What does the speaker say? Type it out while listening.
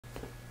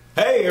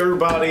Hey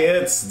everybody,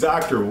 it's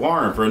Dr.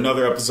 Warren for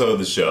another episode of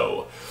the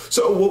show.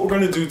 So what we're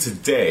going to do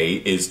today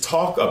is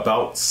talk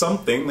about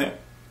something that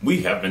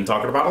we have been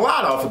talking about a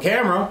lot off of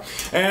camera,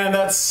 and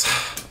that's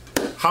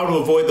how to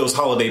avoid those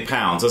holiday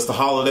pounds. It's the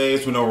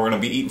holidays, we know we're going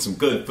to be eating some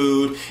good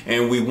food,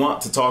 and we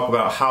want to talk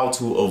about how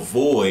to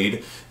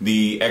avoid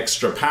the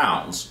extra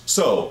pounds.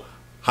 So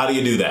how do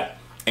you do that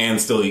and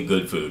still eat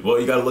good food?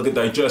 Well, you got to look at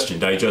digestion,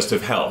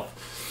 digestive health.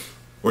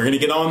 We're going to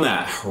get on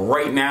that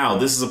right now.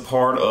 This is a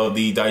part of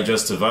the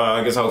digestive,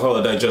 I guess I'll call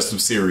it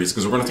digestive series,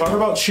 because we're going to talk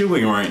about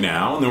chewing right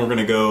now, and then we're going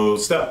to go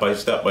step by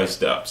step by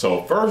step.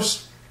 So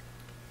first,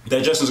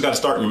 digestion's got to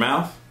start in your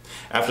mouth.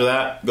 After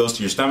that, goes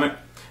to your stomach.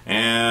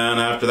 And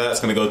after that, it's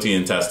going to go to your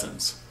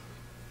intestines.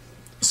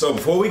 So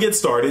before we get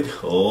started,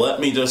 let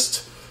me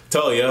just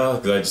tell you,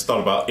 because I just thought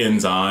about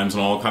enzymes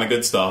and all kind of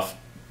good stuff.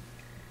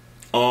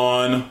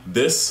 On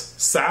this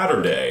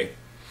Saturday,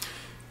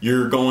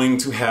 you're going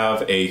to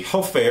have a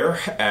health fair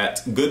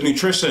at Good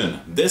Nutrition.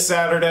 This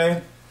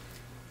Saturday,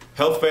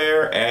 health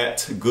fair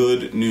at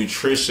Good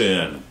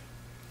Nutrition.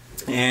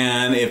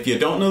 And if you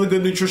don't know the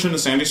Good Nutrition in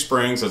Sandy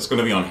Springs, that's going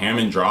to be on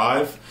Hammond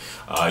Drive.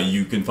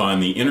 You can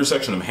find the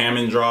intersection of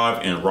Hammond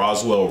Drive and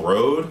Roswell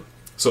Road.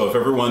 So if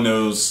everyone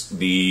knows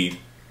the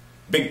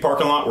big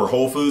parking lot where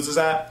Whole Foods is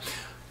at,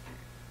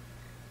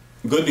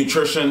 Good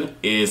Nutrition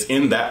is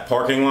in that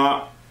parking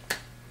lot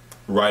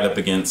right up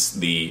against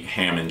the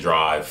Hammond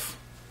Drive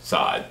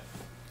side.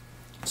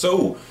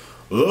 So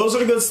those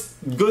are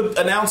the good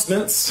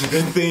announcements,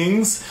 good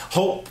things.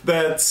 Hope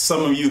that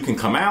some of you can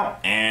come out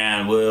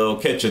and we'll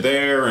catch you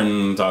there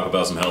and talk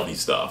about some healthy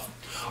stuff.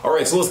 All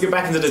right, so let's get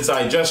back into the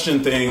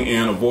digestion thing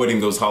and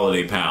avoiding those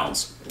holiday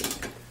pounds.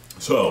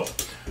 So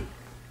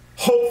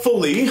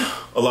hopefully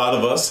a lot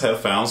of us have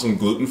found some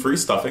gluten-free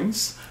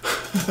stuffings.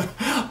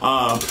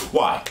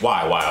 Why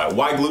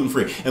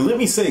gluten-free? And let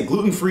me say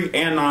gluten-free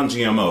and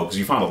non-GMO, because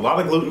you find a lot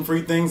of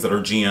gluten-free things that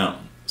are GM.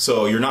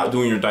 So you're not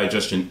doing your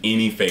digestion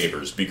any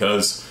favors,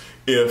 because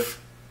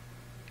if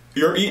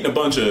you're eating a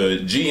bunch of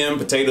GM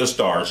potato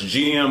starch,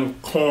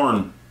 GM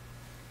corn,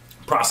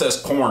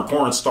 processed corn,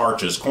 corn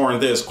starches, corn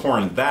this,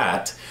 corn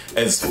that,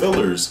 as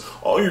fillers,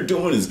 all you're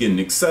doing is getting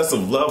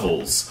excessive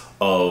levels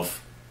of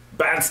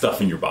bad stuff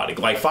in your body,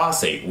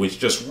 glyphosate, which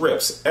just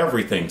rips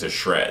everything to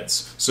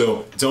shreds.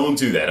 So don't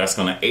do that. That's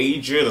going to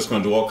age you. That's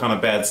going to do all kind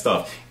of bad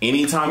stuff.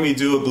 Anytime you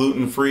do a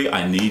gluten-free,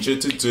 I need you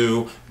to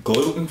do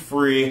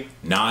gluten-free,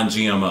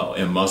 non-GMO.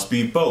 It must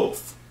be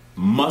both.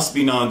 Must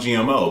be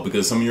non-GMO,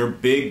 because some of your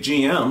big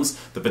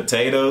GMs, the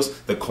potatoes,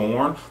 the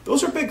corn,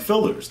 those are big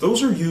fillers.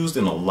 Those are used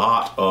in a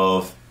lot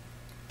of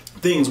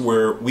things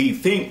where we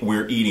think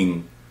we're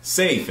eating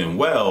safe and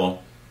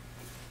well.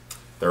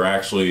 They're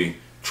actually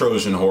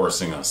Trojan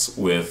horsing us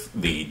with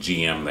the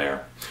GM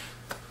there.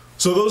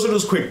 So those are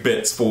those quick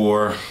bits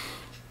for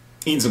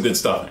eating some good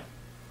stuffing.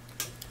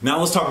 Now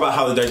let's talk about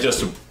how the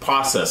digestive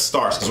process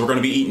starts, because we're going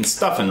to be eating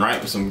stuffing, right,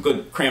 with some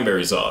good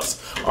cranberry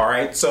sauce. All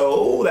right,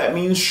 so that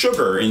means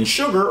sugar, and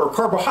sugar or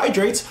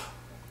carbohydrates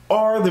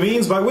are the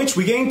means by which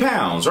we gain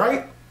pounds,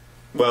 right?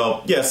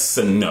 Well, yes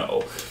and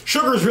no.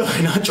 Sugar is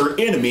really not your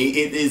enemy,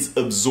 it is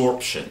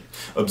absorption.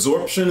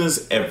 Absorption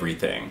is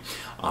everything.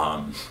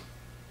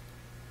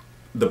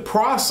 The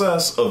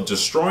process of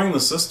destroying the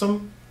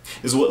system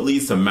is what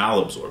leads to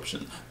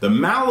malabsorption. The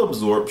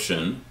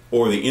malabsorption,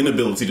 or the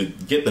inability to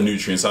get the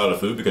nutrients out of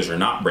food because you're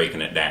not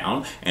breaking it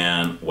down,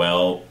 and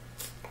well,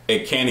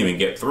 it can't even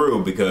get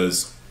through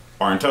because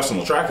our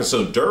intestinal tract is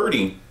so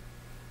dirty,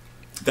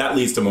 that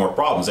leads to more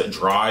problems. It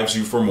drives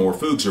you for more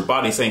foods. Your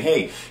body's saying,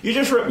 hey, you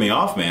just ripped me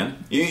off,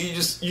 man. You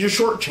just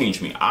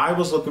shortchanged me. I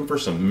was looking for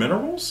some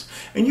minerals,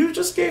 and you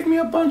just gave me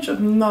a bunch of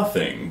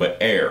nothing but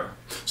air.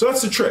 So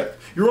that's the trick.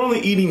 You're only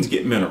eating to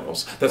get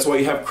minerals. That's why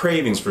you have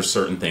cravings for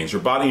certain things.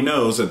 Your body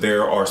knows that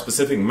there are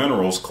specific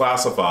minerals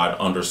classified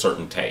under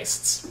certain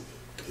tastes.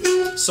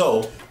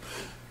 So,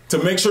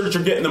 to make sure that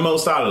you're getting the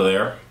most out of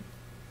there,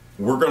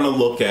 we're going to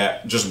look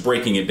at just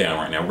breaking it down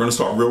right now. We're going to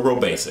start real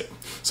basic.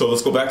 So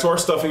let's go back to our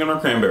stuffing and our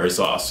cranberry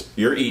sauce.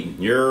 You're eating,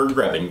 you're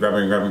grabbing.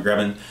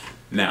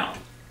 Now,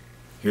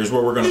 here's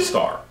where we're going to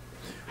start.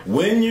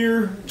 When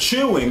you're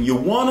chewing, you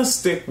want to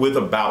stick with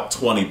about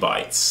 20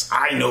 bites.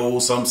 I know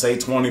some say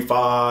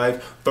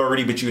 25,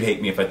 30, but you'd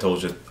hate me if I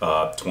told you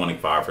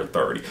 25 or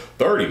 30.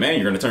 30, man,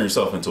 you're going to turn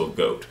yourself into a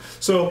goat.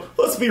 So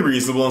let's be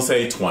reasonable and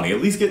say 20. At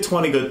least get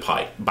 20 good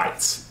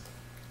bites.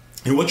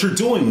 And what you're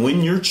doing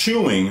when you're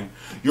chewing,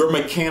 you're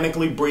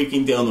mechanically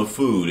breaking down the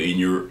food, and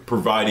you're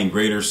providing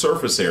greater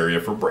surface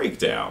area for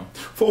breakdown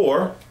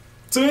for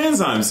some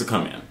enzymes to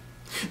come in.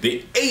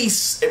 The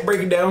ace at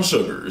breaking down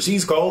sugars,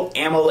 he's called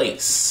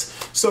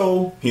amylase.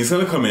 So he's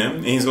going to come in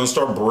and he's going to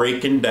start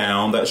breaking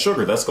down that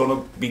sugar. That's going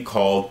to be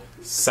called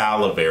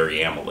salivary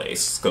amylase.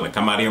 It's going to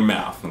come out of your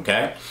mouth,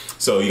 okay?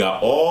 So you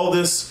got all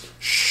this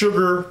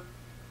sugar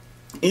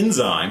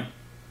enzyme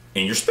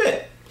in your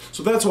spit.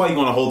 So that's why you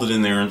want to hold it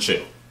in there and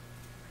chew.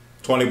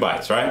 20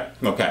 bites, right?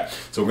 Okay,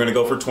 so we're going to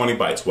go for 20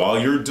 bites. While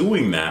you're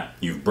doing that,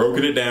 you've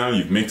broken it down,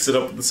 you've mixed it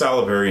up with the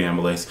salivary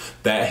amylase.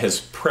 That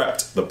has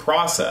prepped the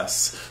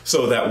process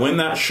so that when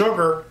that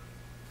sugar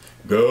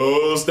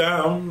goes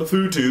down the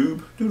food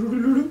tube,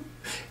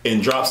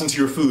 and drops into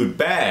your food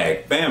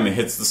bag. Bam, it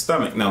hits the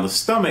stomach. Now the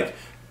stomach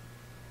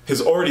has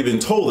already been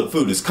told that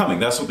food is coming.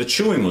 That's what the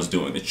chewing was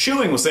doing. The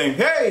chewing was saying,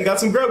 hey, you got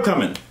some grub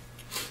coming.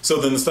 So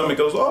then the stomach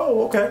goes,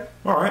 oh, okay,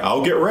 all right,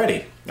 I'll get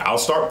ready. I'll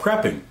start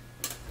prepping.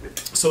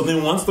 So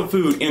then once the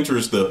food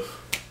enters the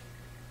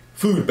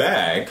food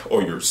bag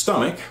or your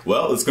stomach,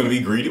 well, it's going to be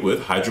greeted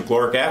with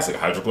hydrochloric acid.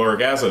 Hydrochloric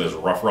acid is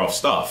rough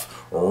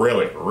stuff.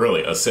 Really,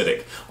 really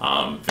acidic.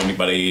 If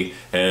anybody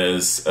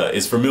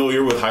is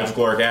familiar with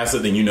hydrochloric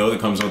acid, then you know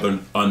it comes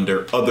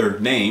under other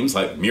names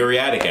like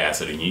muriatic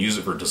acid, and you use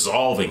it for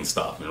dissolving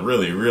stuff and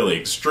really, really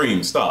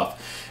extreme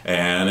stuff.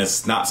 And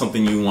it's not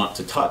something you want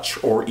to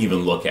touch or even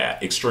look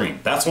at. Extreme.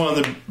 That's one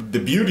of the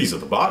beauties of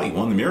the body,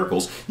 one of the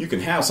miracles. You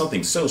can have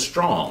something so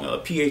strong, a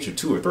pH of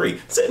 2 or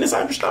 3, sitting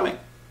inside your stomach.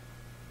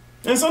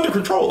 And it's under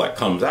control. That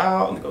comes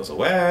out and it goes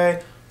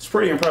away. It's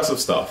pretty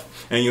impressive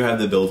stuff. And you have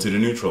the ability to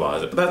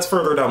neutralize it. But that's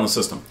further down the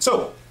system.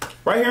 So,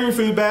 right here in your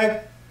food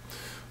bag,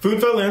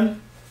 food fell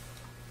in.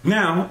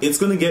 Now, it's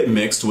going to get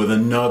mixed with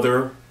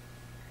another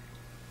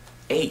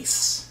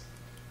ACE.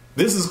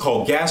 This is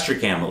called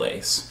gastric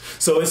amylase.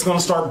 So it's going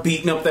to start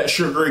beating up that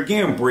sugar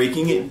again,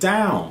 breaking it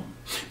down.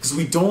 Because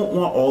we don't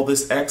want all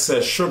this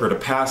excess sugar to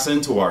pass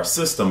into our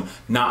system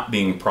not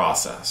being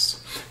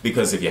processed.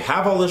 Because if you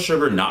have all this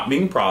sugar not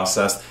being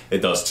processed, it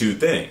does two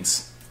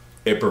things.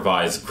 It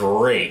provides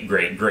great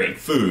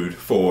food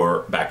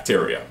for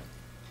bacteria.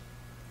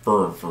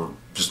 For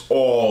just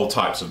all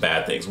types of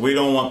bad things. We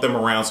don't want them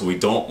around, so we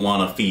don't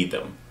want to feed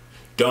them.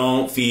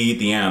 Don't feed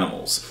the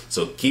animals.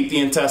 So keep the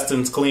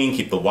intestines clean,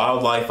 keep the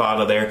wildlife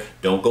out of there,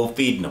 don't go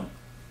feeding them.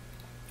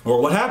 Or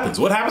what happens?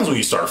 What happens when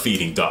you start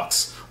feeding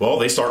ducks? Well,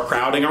 they start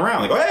crowding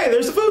around. They go, hey,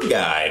 there's the food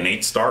guy. And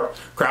they start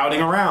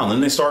crowding around.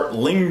 Then they start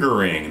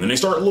lingering. And then they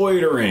start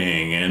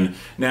loitering. And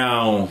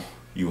now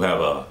you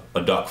have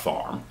a duck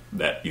farm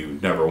that you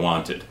never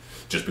wanted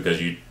just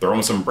because you throw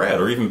them some bread,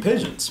 or even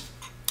pigeons.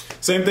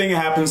 Same thing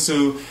happens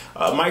to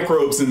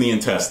microbes in the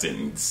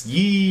intestines,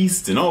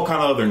 yeast, and all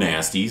kind of other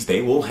nasties.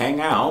 They will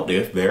hang out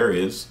if there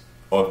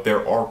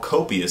are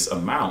copious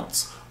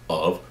amounts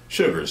of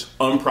sugars,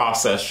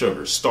 unprocessed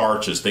sugars,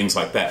 starches, things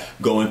like that,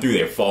 going through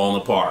there, falling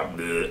apart,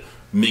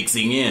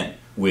 mixing in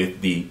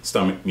with the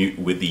stomach,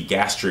 with the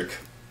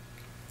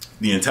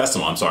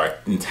intestinal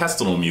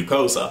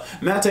mucosa.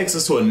 And that takes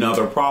us to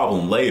another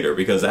problem later,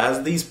 because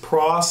as these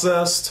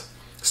processed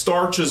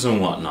starches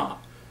and whatnot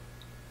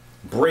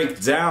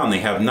break down, they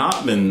have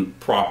not been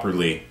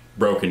properly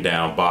broken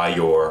down by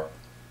your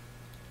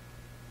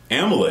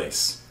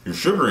amylase, your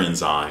sugar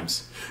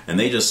enzymes, and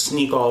they just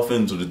sneak off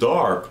into the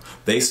dark.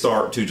 They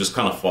start to just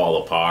kind of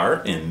fall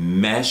apart and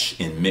mesh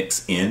and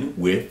mix in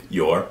with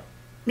your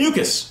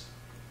mucus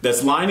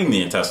that's lining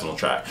the intestinal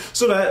tract.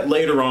 So that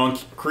later on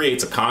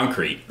creates a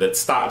concrete that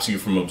stops you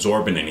from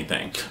absorbing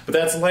anything. But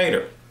that's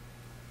later.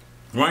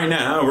 Right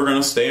now, we're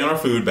going to stay on our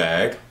food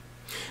bag,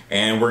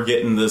 and we're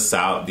getting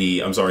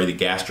the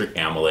gastric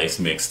amylase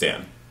mixed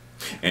in.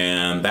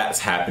 And that's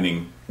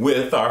happening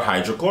with our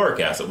hydrochloric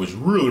acid, which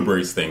really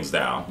breaks things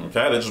down.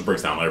 Okay, that just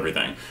breaks down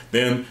everything.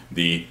 Then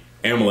the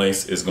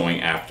amylase is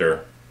going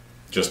after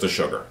just the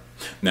sugar.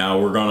 Now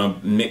we're going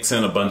to mix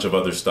in a bunch of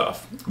other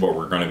stuff, but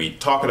we're going to be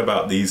talking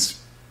about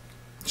these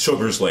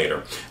sugars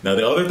later. Now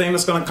the other thing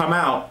that's going to come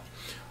out,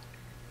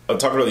 I'll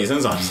talk about these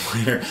enzymes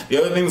later. The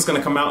other thing that's going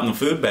to come out in the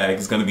food bag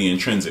is going to be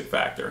intrinsic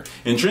factor.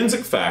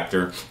 Intrinsic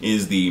factor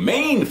is the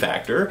main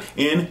factor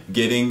in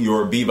getting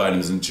your B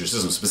vitamins into your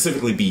system,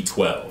 specifically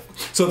B12.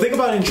 So think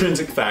about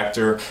intrinsic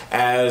factor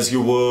as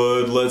you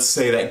would, let's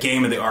say, that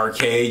game at the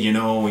arcade, you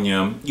know, when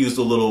you use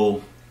the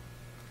little,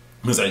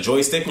 what's that,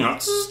 joystick, you know,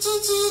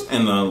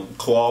 and the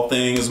claw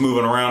thing is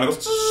moving around. It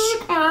goes,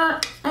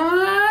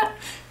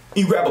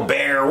 you grab a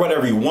bear,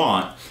 whatever you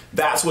want.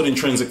 That's what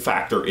intrinsic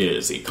factor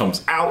is. It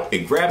comes out,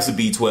 it grabs the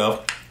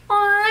B12,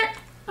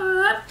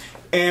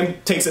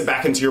 and takes it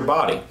back into your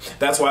body.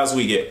 That's why as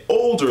we get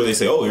older, they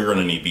say, oh, you're going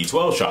to need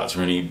B12 shots,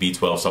 you're going to need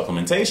B12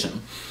 supplementation.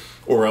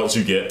 Or else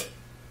you get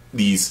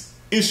these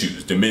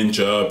issues,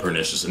 dementia,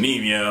 pernicious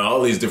anemia,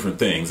 all these different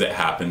things that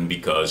happen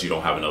because you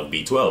don't have enough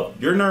B12.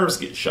 Your nerves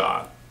get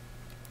shot.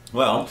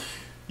 Well,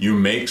 you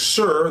make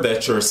sure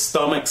that your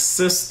stomach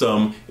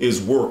system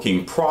is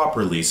working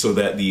properly so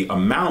that the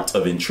amount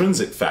of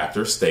intrinsic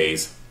factor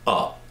stays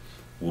up.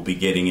 We'll be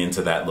getting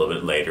into that a little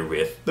bit later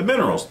with the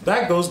minerals.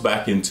 That goes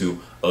back into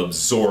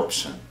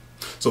absorption.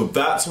 So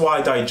that's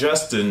why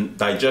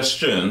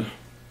digestion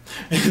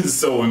is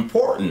so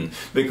important,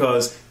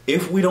 because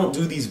if we don't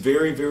do these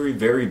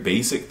very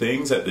basic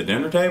things at the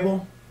dinner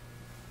table,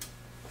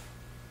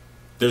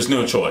 there's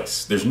no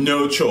choice. There's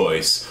no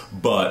choice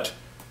but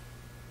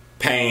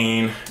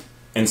pain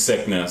and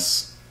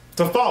sickness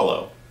to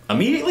follow.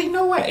 Immediately?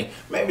 No way.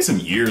 Maybe some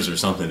years or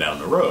something down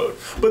the road.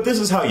 But this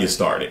is how you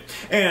start it.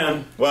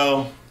 And,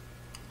 well,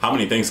 how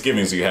many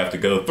Thanksgivings do you have to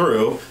go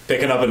through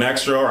picking up an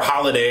extra, or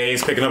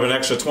holidays, picking up an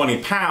extra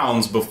 20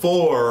 pounds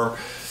before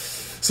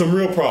some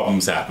real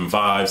problems happen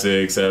 5,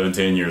 6, 7,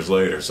 10 years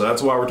later. So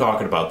that's why we're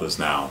talking about this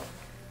now.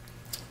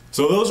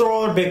 So those are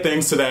all our big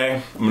things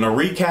today. I'm going to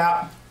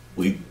recap.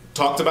 We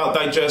talked about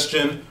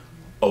digestion,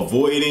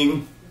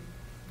 avoiding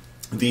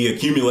the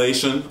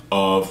accumulation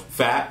of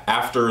fat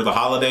after the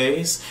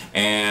holidays,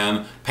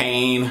 and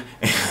pain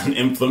and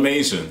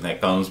inflammation that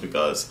comes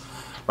because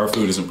our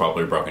food isn't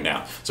properly broken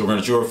down. So we're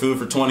going to chew our food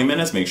for 20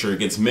 minutes, make sure it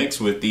gets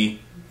mixed with the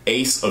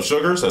ACE of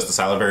sugars, that's the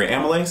salivary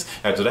amylase.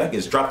 After that,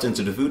 gets dropped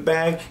into the food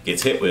bag,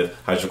 gets hit with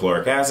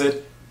hydrochloric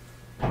acid,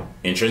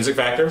 intrinsic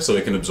factor, so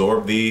it can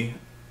absorb the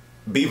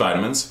B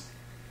vitamins.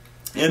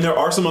 And there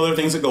are some other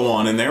things that go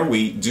on in there.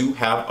 We do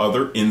have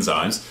other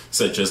enzymes,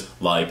 such as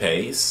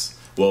lipase.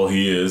 Well,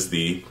 he is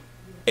the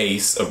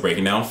ACE of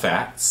breaking down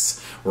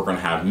fats. We're going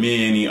to have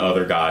many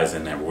other guys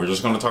in there. But we're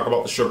just going to talk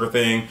about the sugar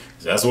thing,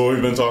 because that's what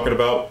we've been talking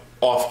about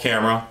off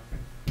camera.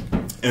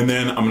 And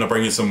then I'm going to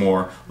bring you some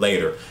more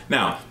later.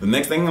 Now, the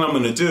next thing that I'm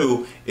going to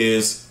do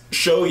is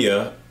show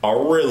you a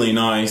really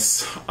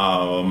nice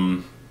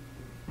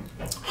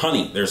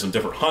honey. There's some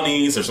different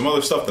honeys. There's some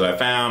other stuff that I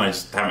found. I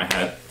just haven't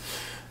had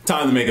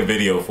time to make a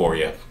video for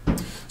you.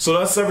 So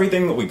that's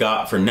everything that we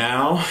got for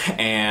now,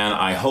 and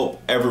I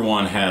hope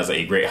everyone has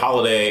a great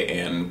holiday,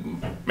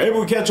 and maybe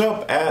we catch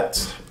up at,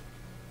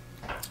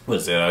 what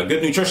is it,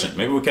 Good Nutrition.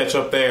 Maybe we catch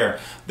up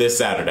there this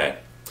Saturday.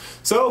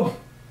 So,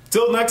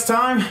 till next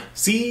time,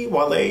 see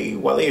wale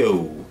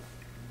waleo.